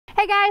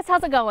Hey guys,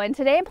 how's it going?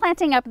 Today I'm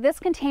planting up this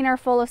container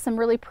full of some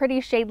really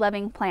pretty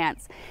shade-loving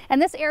plants. And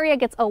this area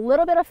gets a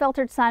little bit of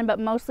filtered sun, but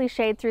mostly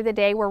shade through the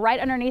day. We're right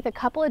underneath a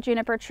couple of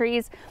juniper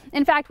trees.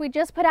 In fact, we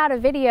just put out a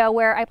video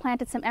where I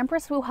planted some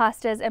Empress Wu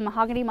hostas and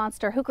mahogany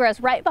monster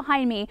heucheras right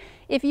behind me.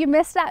 If you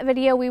missed that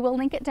video, we will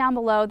link it down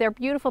below. They're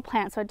beautiful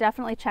plants, so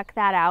definitely check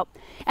that out.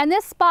 And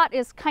this spot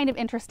is kind of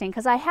interesting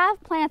because I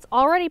have plants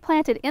already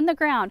planted in the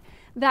ground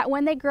that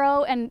when they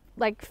grow and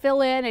like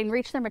fill in and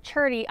reach their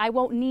maturity, I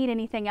won't need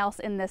anything else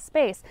in this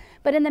space.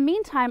 But in the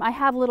meantime, I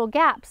have little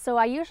gaps. So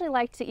I usually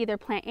like to either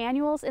plant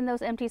annuals in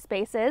those empty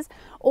spaces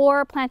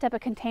or plant up a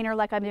container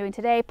like I'm doing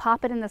today,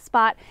 pop it in the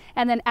spot,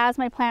 and then as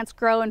my plants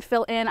grow and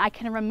fill in, I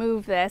can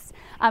remove this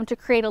to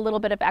create a little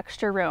bit of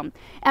extra room.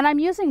 And I'm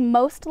using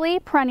mostly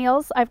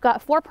perennials. I've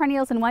got 4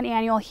 perennials and 1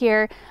 annual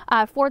here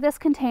for this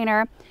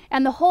container.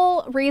 And the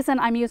whole reason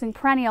I'm using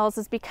perennials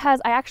is because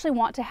I actually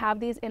want to have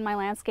these in my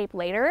landscape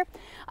later,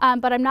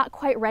 but I'm not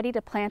quite ready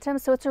to plant them.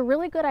 So it's a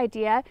really good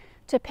idea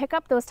to pick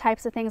up those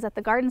types of things at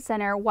the garden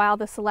center while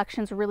the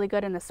selection's really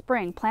good in the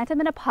spring. Plant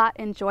them in a pot,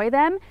 enjoy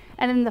them,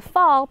 and in the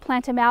fall,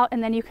 plant them out,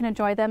 and then you can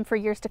enjoy them for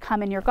years to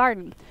come in your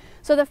garden.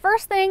 So the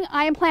first thing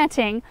I am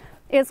planting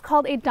is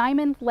called a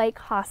Diamond Lake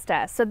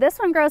hosta. So this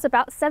one grows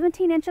about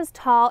 17 inches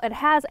tall. It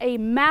has a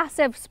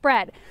massive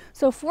spread,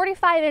 so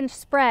 45-inch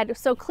spread.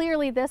 So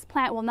clearly this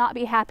plant will not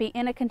be happy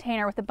in a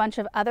container with a bunch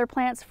of other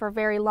plants for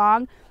very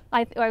long.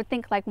 I would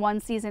think like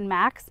 1 season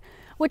max,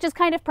 which is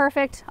kind of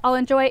perfect. I'll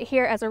enjoy it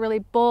here as a really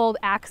bold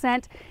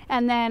accent,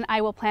 and then I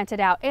will plant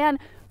it out. And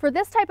for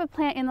this type of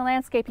plant in the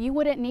landscape, you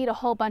wouldn't need a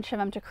whole bunch of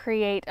them to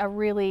create a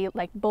really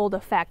like bold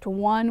effect.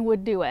 1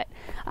 would do it.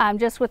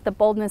 Just with the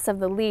boldness of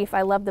the leaf.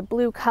 I love the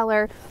blue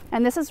color,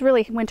 and this is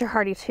really winter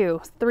hardy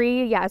too.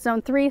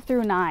 Zone 3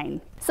 through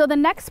 9. So the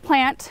next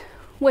plant,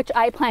 which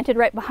I planted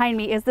right behind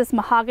me, is this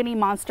mahogany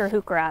monster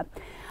heuchera.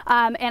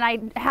 And I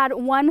had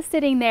one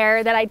sitting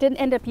there that I didn't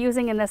end up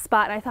using in this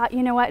spot. And I thought,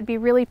 you know what, it'd be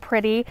really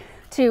pretty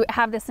to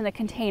have this in a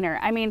container.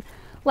 I mean,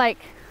 like,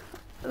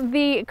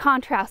 the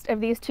contrast of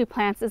these 2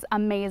 plants is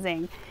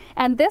amazing.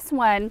 And this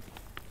one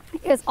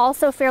is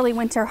also fairly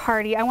winter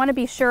hardy. I want to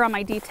be sure on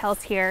my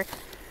details here.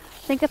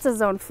 I think it's a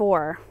zone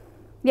 4.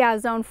 Yeah,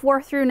 zone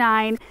 4 through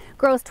 9,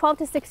 grows 12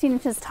 to 16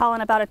 inches tall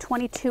and about a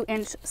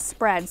 22-inch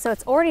spread. So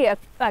it's already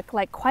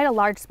like quite a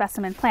large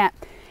specimen plant.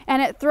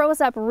 And it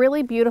throws up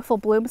really beautiful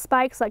bloom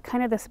spikes, like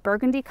kind of this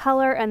burgundy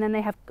color, and then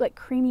they have like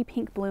creamy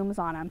pink blooms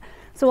on them.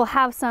 So we'll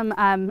have some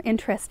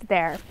interest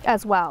there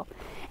as well.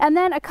 And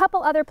then a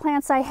couple other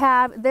plants I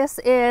have. This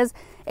is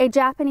a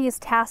Japanese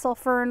tassel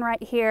fern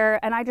right here,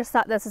 and I just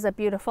thought this is a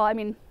beautiful, I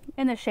mean,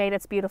 in the shade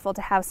it's beautiful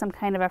to have some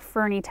kind of a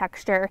ferny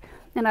texture,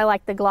 and I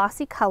like the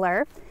glossy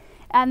color.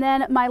 And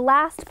then my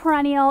last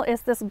perennial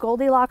is this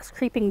Goldilocks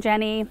Creeping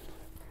Jenny. I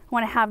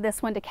want to have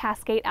this one to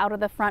cascade out of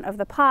the front of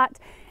the pot,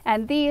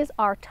 and these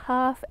are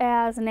tough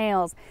as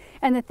nails.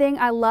 And the thing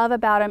I love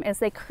about them is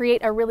they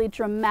create a really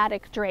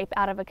dramatic drape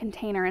out of a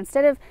container.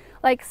 Instead of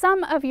like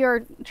some of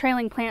your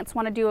trailing plants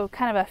want to do a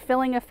kind of a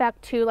filling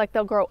effect too, like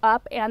they'll grow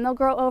up and they'll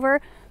grow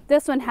over,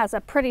 this one has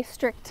a pretty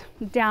strict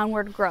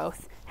downward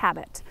growth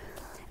habit.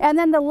 And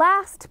then the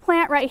last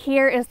plant right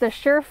here is the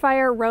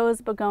Surefire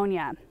Rose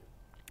Begonia.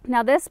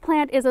 Now this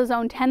plant is a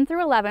zone 10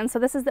 through 11, so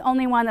this is the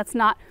only one that's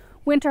not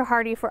winter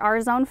hardy for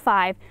our zone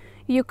 5.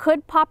 You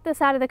could pop this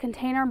out of the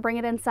container and bring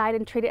it inside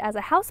and treat it as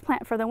a house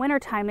plant for the winter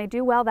time. They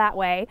do well that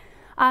way.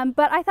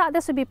 But I thought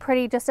this would be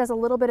pretty just as a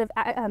little bit of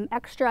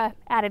extra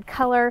added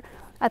color.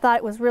 I thought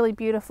it was really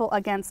beautiful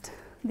against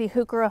the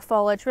heuchera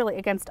foliage, really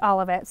against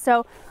all of it.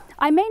 So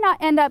I may not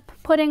end up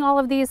putting all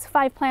of these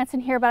 5 plants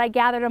in here, but I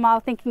gathered them all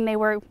thinking they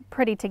were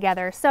pretty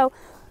together. So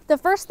the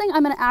first thing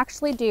I'm going to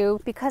actually do,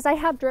 because I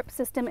have drip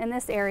system in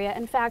this area,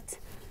 in fact,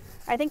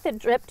 I think the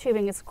drip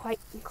tubing is quite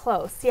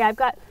close. Yeah, I've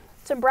got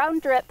some brown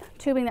drip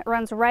tubing that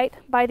runs right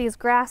by these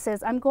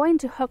grasses. I'm going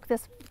to hook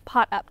this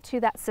pot up to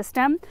that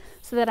system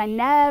so that I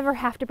never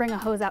have to bring a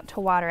hose out to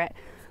water it.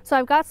 So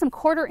I've got some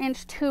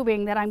 1/4-inch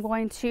tubing that I'm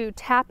going to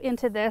tap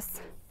into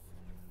this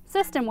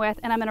system with,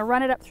 and I'm going to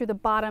run it up through the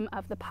bottom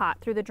of the pot,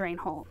 through the drain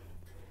hole.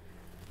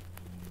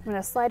 I'm going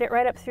to slide it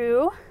right up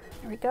through.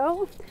 There we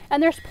go.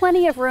 And there's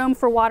plenty of room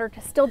for water to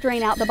still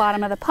drain out the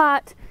bottom of the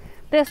pot.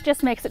 This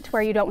just makes it to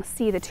where you don't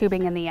see the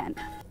tubing in the end.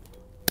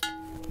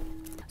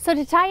 So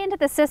to tie into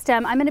the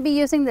system, I'm going to be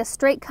using this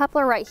straight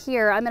coupler right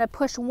here. I'm going to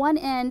push one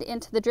end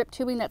into the drip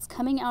tubing that's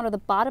coming out of the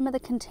bottom of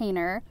the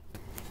container.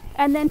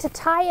 And then to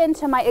tie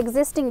into my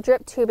existing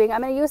drip tubing,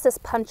 I'm going to use this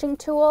punching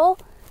tool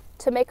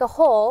to make a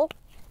hole.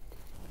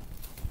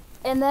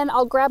 And then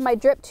I'll grab my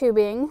drip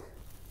tubing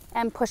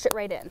and push it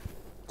right in,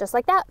 just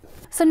like that.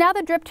 So now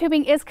the drip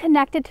tubing is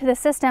connected to the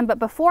system, but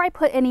before I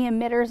put any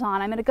emitters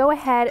on, I'm going to go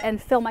ahead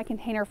and fill my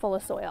container full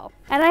of soil.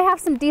 And I have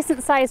some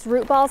decent sized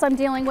root balls I'm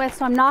dealing with,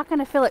 so I'm not going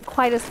to fill it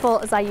quite as full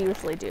as I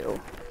usually do.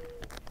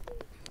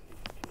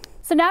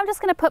 So now I'm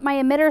just going to put my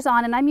emitters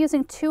on, and I'm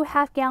using 2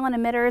 half-gallon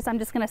emitters. I'm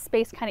just going to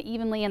space kind of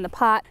evenly in the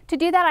pot. To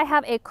do that, I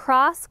have a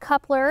cross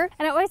coupler,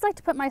 and I always like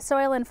to put my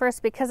soil in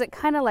first because it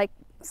kind of like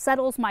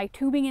settles my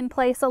tubing in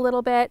place a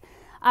little bit.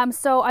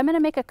 So I'm going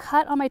to make a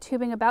cut on my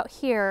tubing about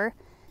here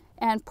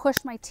and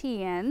push my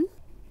T in.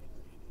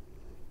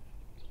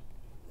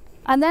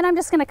 And then I'm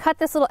just going to cut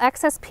this little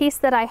excess piece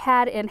that I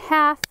had in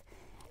half,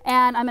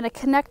 and I'm going to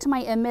connect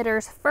my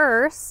emitters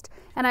first.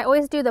 And I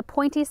always do the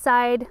pointy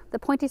side. The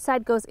pointy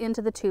side goes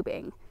into the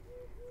tubing.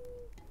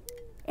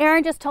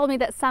 Aaron just told me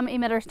that some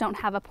emitters don't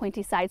have a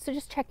pointy side, so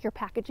just check your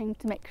packaging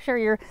to make sure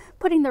you're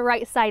putting the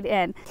right side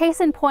in.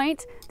 Case in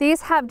point,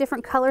 these have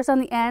different colors on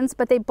the ends,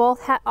 but they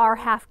both are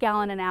 ½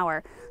 gallon an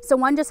hour. So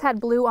one just had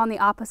blue on the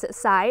opposite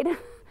side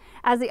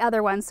as the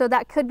other one, so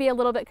that could be a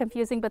little bit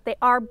confusing, but they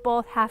are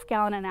both ½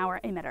 gallon an hour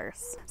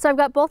emitters. So I've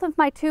got both of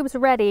my tubes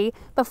ready.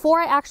 Before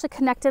I actually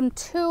connect them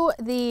to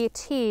the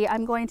T,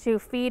 I'm going to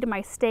feed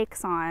my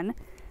stakes on.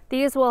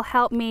 These will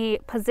help me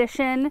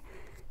position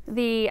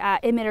the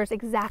emitters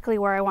exactly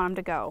where I want them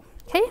to go.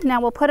 Okay,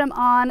 now we'll put them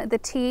on the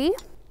T.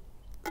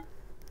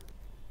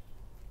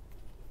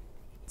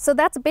 So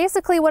that's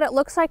basically what it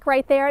looks like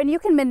right there, and you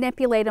can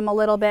manipulate them a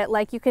little bit,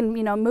 like you can,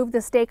 you know, move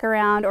the stake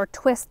around or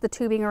twist the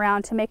tubing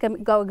around to make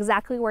them go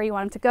exactly where you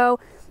want them to go.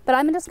 But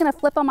I'm just going to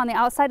flip them on the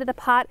outside of the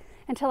pot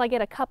until I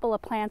get a couple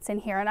of plants in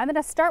here. And I'm going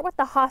to start with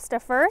the hosta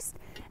first,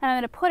 and I'm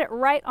going to put it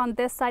right on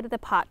this side of the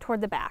pot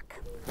toward the back.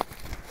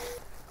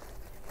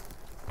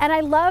 And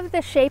I love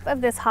the shape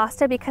of this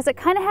hosta because it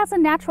kind of has a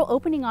natural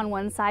opening on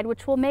one side,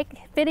 which will make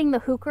fitting the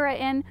heuchera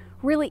in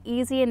really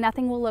easy and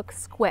nothing will look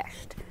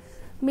squished.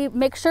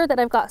 Make sure that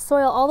I've got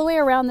soil all the way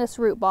around this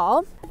root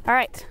ball. All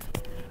right,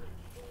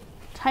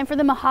 time for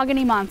the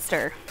mahogany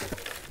monster.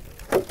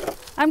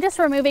 I'm just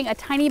removing a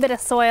tiny bit of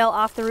soil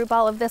off the root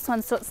ball of this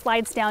one so it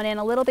slides down in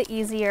a little bit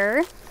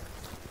easier.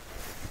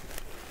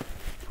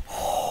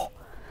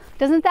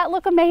 Doesn't that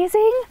look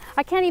amazing?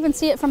 I can't even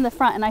see it from the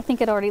front and I think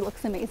it already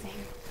looks amazing.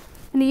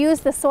 I'm going to use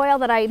the soil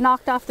that I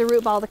knocked off the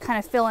root ball to kind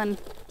of fill in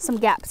some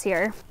gaps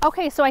here.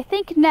 Okay, so I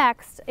think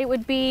next it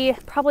would be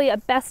probably a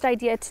best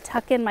idea to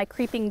tuck in my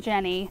creeping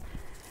Jenny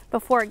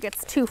before it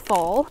gets too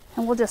full.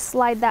 And we'll just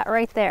slide that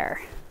right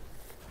there.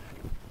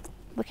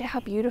 Look at how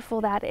beautiful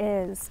that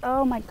is.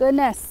 Oh my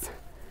goodness.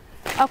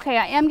 Okay,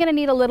 I am going to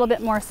need a little bit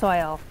more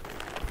soil.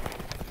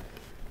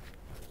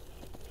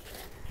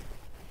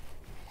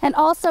 And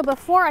also,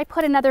 before I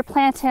put another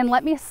plant in,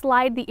 let me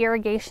slide the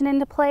irrigation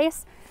into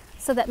place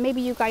so that maybe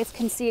you guys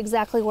can see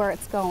exactly where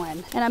it's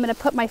going. And I'm going to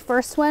put my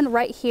first one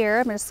right here.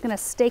 I'm just going to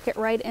stake it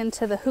right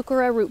into the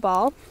heuchera root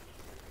ball.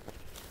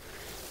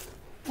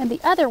 And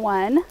the other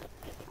one,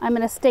 I'm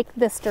going to stake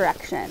this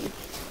direction.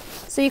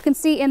 So you can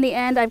see in the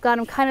end, I've got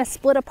them kind of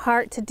split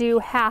apart to do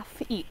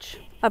half each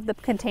of the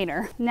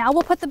container. Now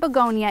we'll put the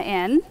begonia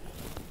in.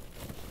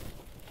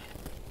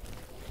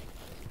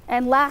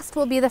 And last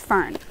will be the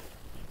fern.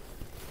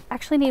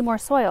 Actually need more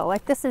soil.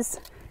 Like, this is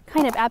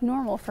kind of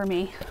abnormal for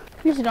me.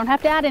 Usually don't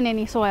have to add in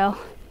any soil.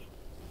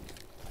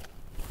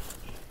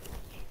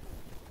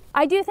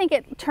 I do think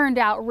it turned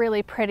out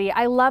really pretty.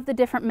 I love the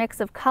different mix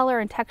of color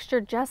and texture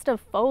just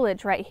of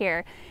foliage right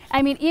here.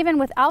 I mean, even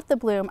without the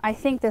bloom, I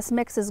think this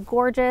mix is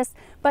gorgeous.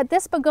 But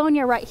this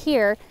begonia right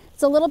here,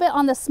 it's a little bit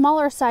on the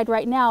smaller side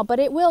right now, but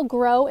it will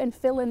grow and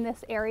fill in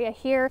this area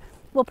here.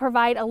 Will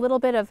provide a little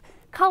bit of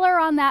color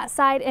on that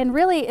side, and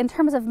really in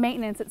terms of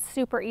maintenance, it's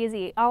super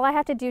easy. All I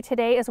have to do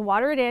today is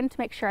water it in to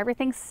make sure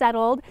everything's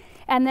settled,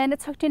 and then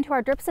it's hooked into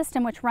our drip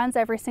system, which runs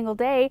every single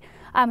day.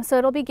 So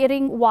it'll be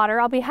getting water.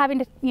 I'll be having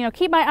to, you know,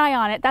 keep my eye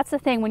on it. That's the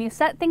thing, when you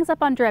set things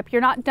up on drip,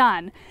 you're not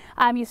done.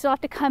 You still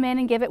have to come in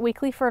and give it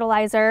weekly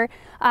fertilizer,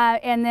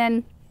 and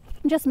then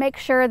just make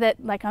sure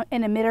that like an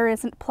emitter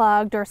isn't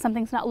plugged or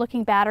something's not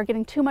looking bad or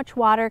getting too much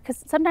water,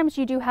 because sometimes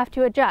you do have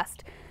to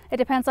adjust. It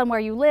depends on where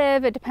you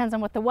live. It depends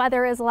on what the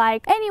weather is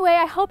like. Anyway,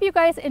 I hope you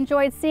guys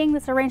enjoyed seeing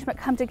this arrangement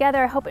come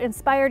together. I hope it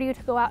inspired you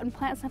to go out and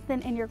plant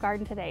something in your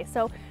garden today.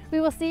 So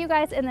we will see you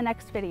guys in the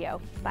next video.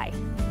 Bye.